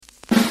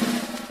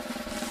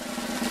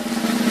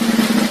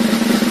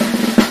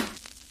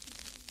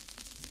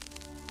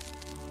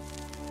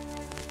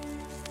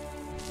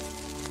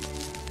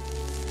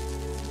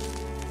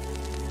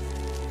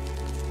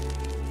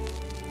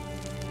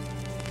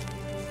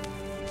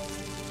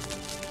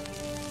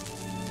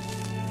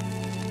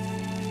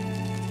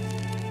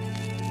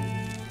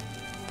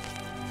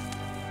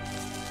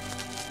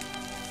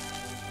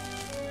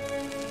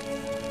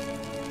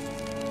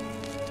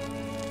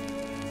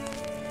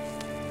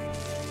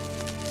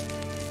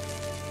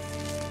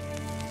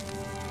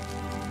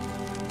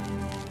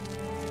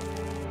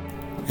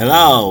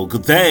Hello,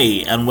 good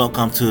day, and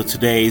welcome to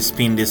today's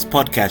Spin This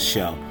podcast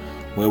show,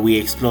 where we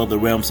explore the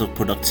realms of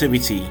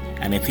productivity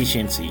and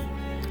efficiency.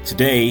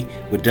 Today,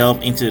 we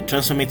delve into the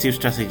transformative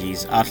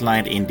strategies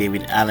outlined in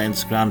David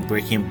Allen's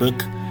groundbreaking book,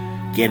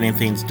 Getting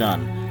Things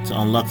Done,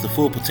 to unlock the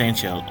full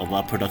potential of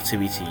our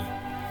productivity.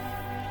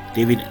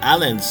 David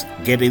Allen's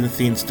Getting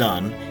Things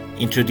Done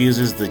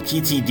introduces the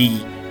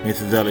GTD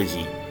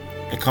methodology,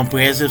 a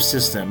comprehensive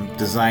system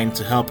designed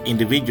to help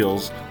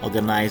individuals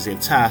organize their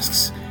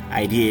tasks,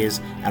 ideas,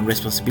 and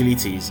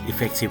responsibilities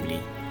effectively.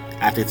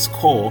 At its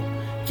core,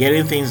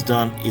 Getting Things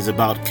Done is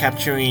about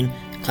capturing,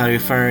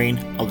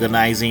 clarifying,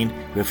 organizing,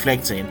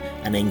 reflecting,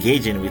 and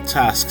engaging with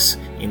tasks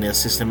in a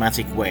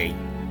systematic way.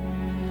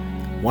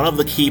 One of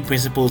the key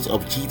principles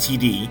of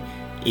GTD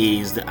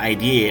is the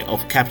idea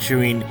of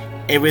capturing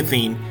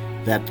everything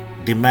that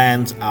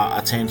demands our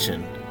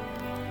attention.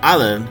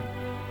 Allen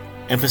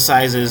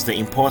emphasizes the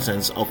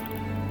importance of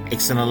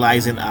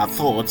externalizing our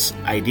thoughts,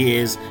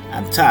 ideas,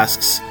 and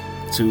tasks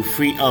to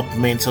free up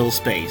mental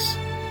space.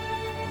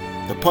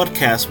 The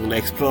podcast will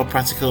explore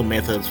practical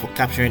methods for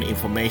capturing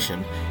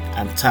information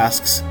and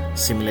tasks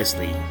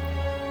seamlessly.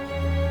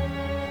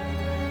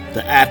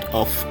 The art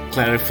of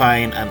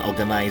clarifying and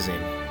organizing.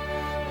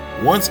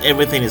 Once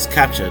everything is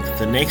captured,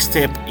 the next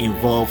step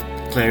involves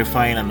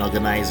clarifying and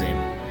organizing.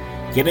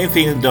 Getting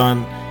Things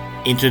Done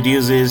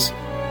introduces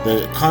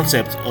the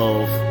concept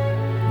of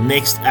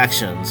next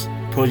actions,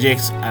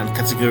 projects, and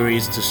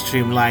categories to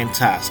streamline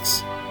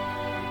tasks.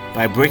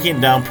 By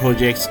breaking down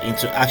projects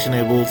into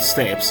actionable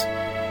steps,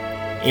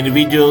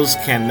 individuals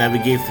can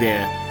navigate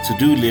their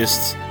to-do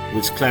lists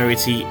with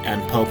clarity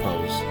and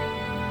purpose.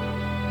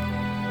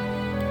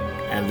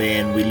 And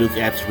then we look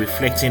at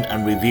reflecting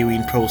and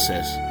reviewing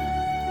process.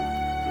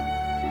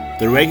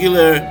 The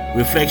regular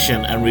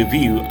reflection and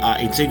review are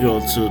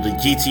integral to the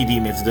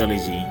GTD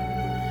methodology.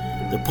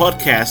 The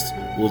podcast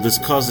will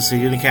discuss the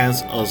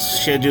significance of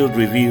scheduled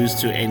reviews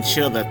to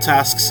ensure that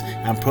tasks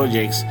and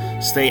projects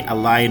stay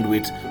aligned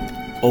with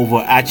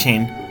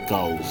overarching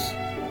goals.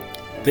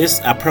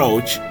 This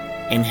approach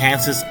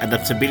enhances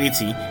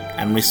adaptability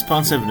and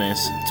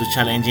responsiveness to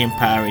challenging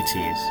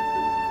priorities.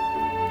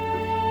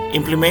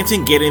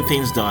 Implementing Getting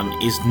Things Done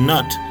is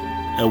not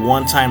a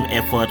one-time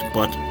effort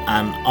but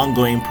an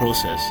ongoing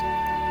process.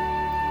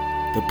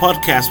 The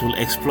podcast will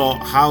explore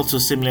how to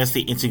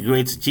seamlessly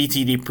integrate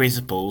GTD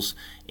principles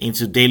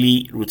into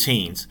daily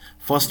routines,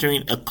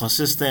 fostering a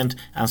consistent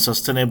and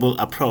sustainable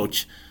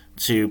approach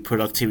to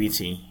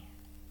productivity.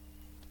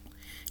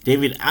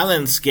 David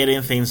Allen's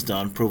Getting Things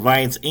Done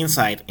provides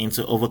insight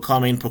into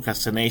overcoming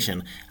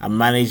procrastination and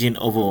managing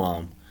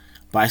overwhelm.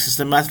 By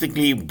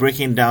systematically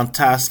breaking down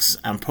tasks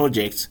and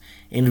projects,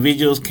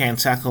 individuals can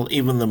tackle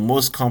even the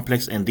most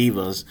complex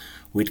endeavors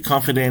with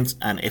confidence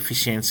and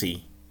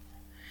efficiency.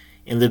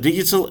 In the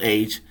digital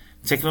age,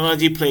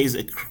 technology plays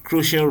a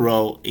crucial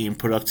role in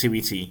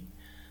productivity.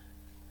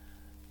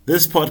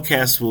 This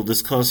podcast will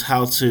discuss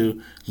how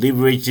to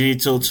leverage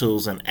digital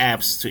tools and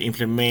apps to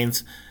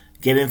implement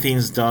Getting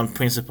Things Done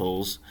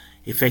principles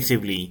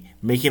effectively,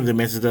 making the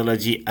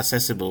methodology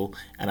accessible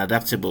and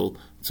adaptable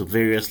to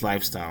various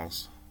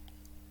lifestyles.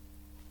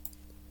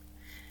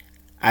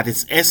 At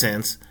its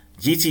essence,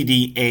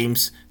 GTD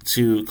aims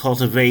to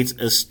cultivate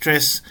a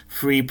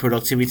stress-free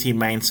productivity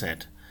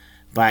mindset.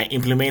 By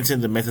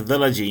implementing the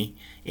methodology,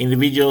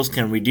 individuals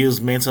can reduce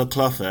mental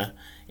clutter,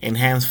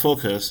 enhance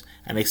focus,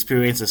 and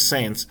experience a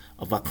sense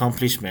of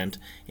accomplishment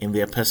in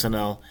their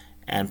personal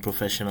and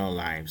professional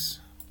lives.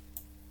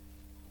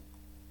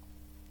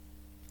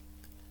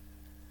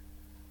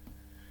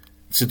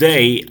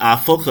 Today, our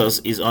focus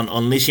is on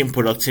unleashing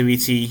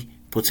productivity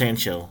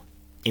potential,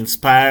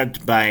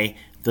 inspired by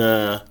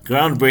the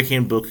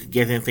groundbreaking book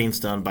Getting Things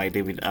Done by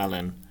David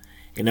Allen.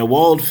 In a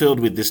world filled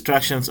with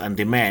distractions and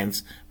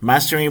demands,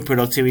 mastering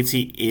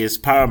productivity is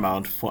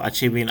paramount for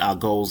achieving our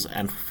goals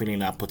and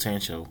fulfilling our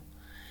potential.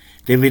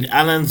 David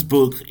Allen's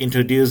book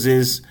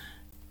introduces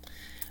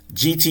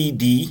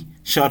GTD,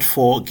 short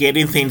for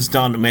Getting Things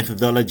Done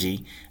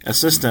methodology, a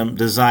system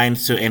designed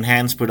to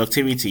enhance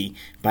productivity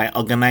by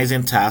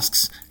organizing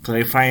tasks,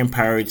 clarifying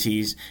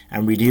priorities,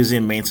 and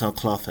reducing mental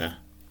clutter.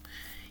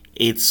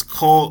 Its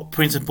core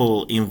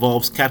principle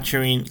involves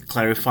capturing,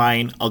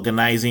 clarifying,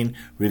 organizing,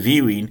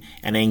 reviewing,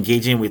 and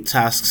engaging with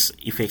tasks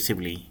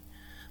effectively.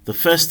 The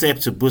first step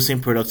to boosting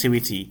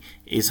productivity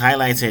is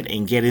highlighted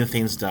in Getting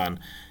Things Done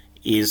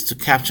is to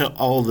capture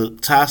all the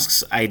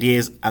tasks,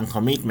 ideas, and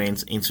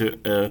commitments into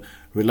a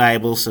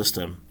reliable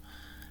system.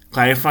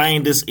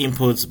 Clarifying these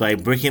inputs by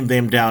breaking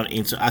them down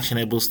into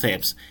actionable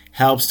steps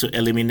helps to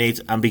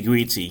eliminate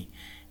ambiguity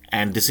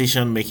and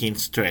decision-making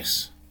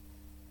stress.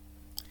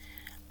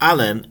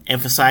 Allen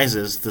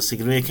emphasizes the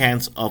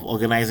significance of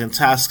organizing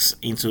tasks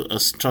into a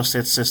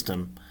trusted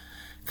system.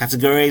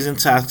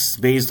 Categorizing tasks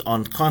based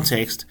on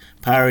context,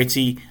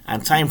 priority,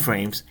 and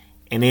timeframes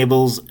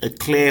enables a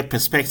clear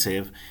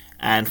perspective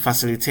and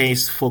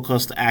facilitates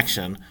focused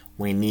action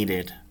when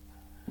needed.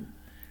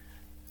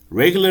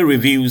 Regular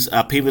reviews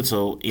are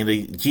pivotal in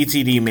the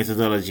GTD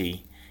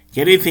methodology.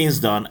 Getting Things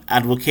Done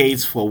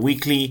advocates for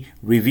weekly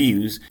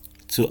reviews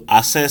to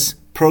assess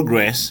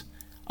progress,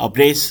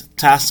 update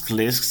task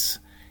lists,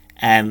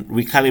 and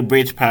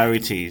recalibrate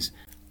priorities,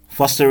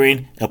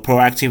 fostering a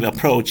proactive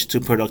approach to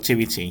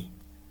productivity.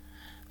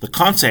 The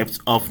concept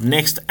of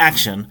next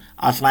action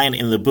outlined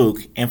in the book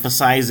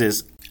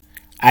emphasizes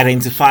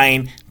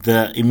identifying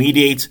the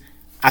immediate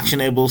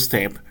actionable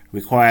step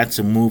required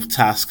to move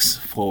tasks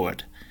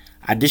forward.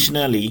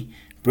 Additionally,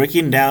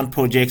 breaking down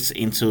projects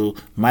into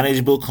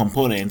manageable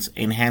components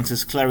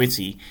enhances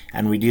clarity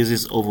and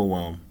reduces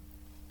overwhelm.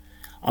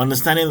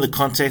 Understanding the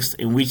context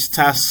in which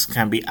tasks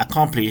can be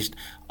accomplished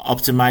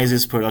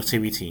optimizes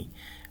productivity.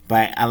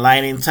 By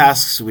aligning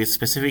tasks with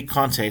specific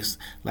contexts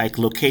like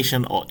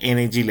location or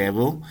energy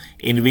level,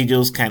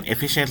 individuals can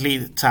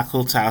efficiently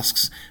tackle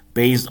tasks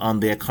based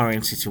on their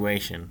current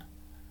situation.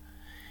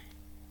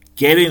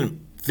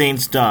 Getting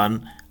things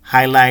done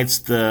highlights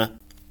the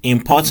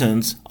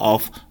importance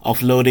of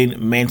offloading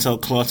mental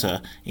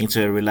clutter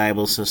into a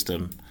reliable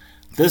system.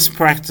 This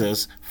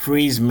practice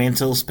frees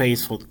mental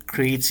space for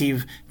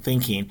creative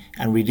thinking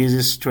and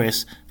reduces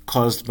stress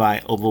caused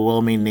by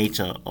overwhelming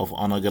nature of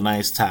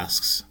unorganized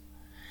tasks.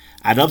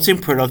 Adopting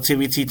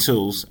productivity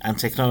tools and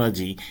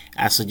technology,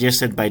 as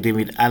suggested by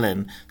David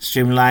Allen,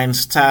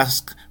 streamlines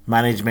task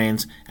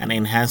management and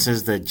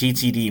enhances the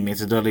GTD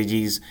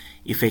methodology's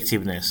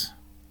effectiveness.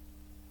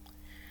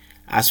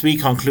 As we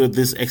conclude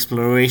this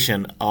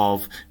exploration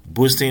of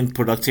boosting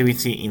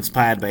productivity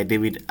inspired by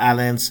David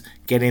Allen's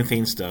Getting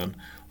Things Done,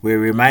 we're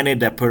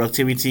reminded that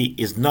productivity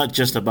is not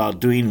just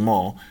about doing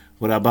more,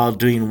 but about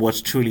doing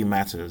what truly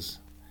matters.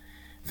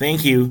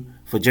 Thank you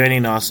for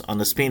joining us on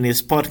the Spin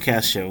This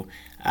podcast show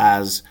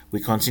as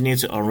we continue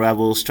to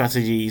unravel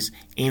strategies,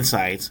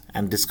 insights,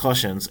 and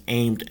discussions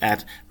aimed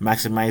at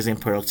maximizing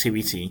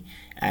productivity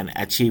and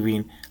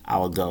achieving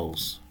our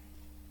goals.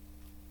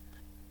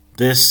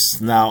 This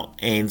now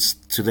ends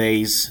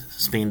today's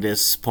Spin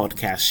This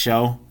podcast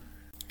show.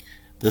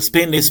 The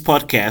Spin This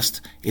podcast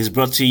is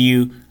brought to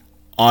you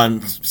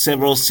on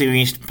several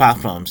streaming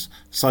platforms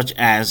such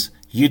as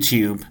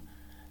YouTube,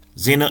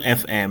 Zeno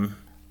FM,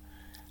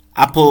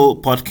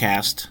 Apple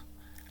Podcast,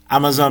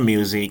 Amazon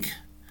Music,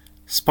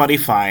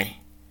 Spotify,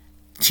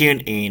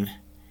 TuneIn,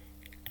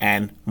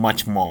 and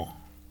much more.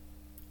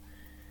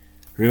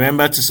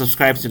 Remember to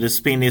subscribe to the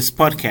Spin This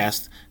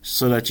podcast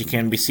so that you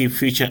can receive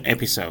future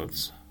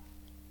episodes.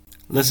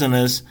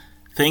 Listeners,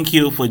 thank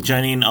you for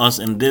joining us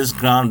in this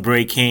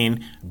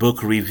groundbreaking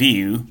book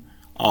review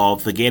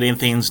of The Getting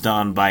Things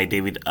Done by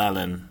David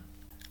Allen.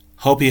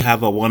 Hope you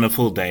have a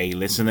wonderful day,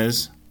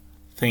 listeners.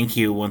 Thank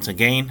you once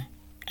again,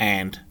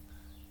 and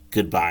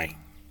goodbye.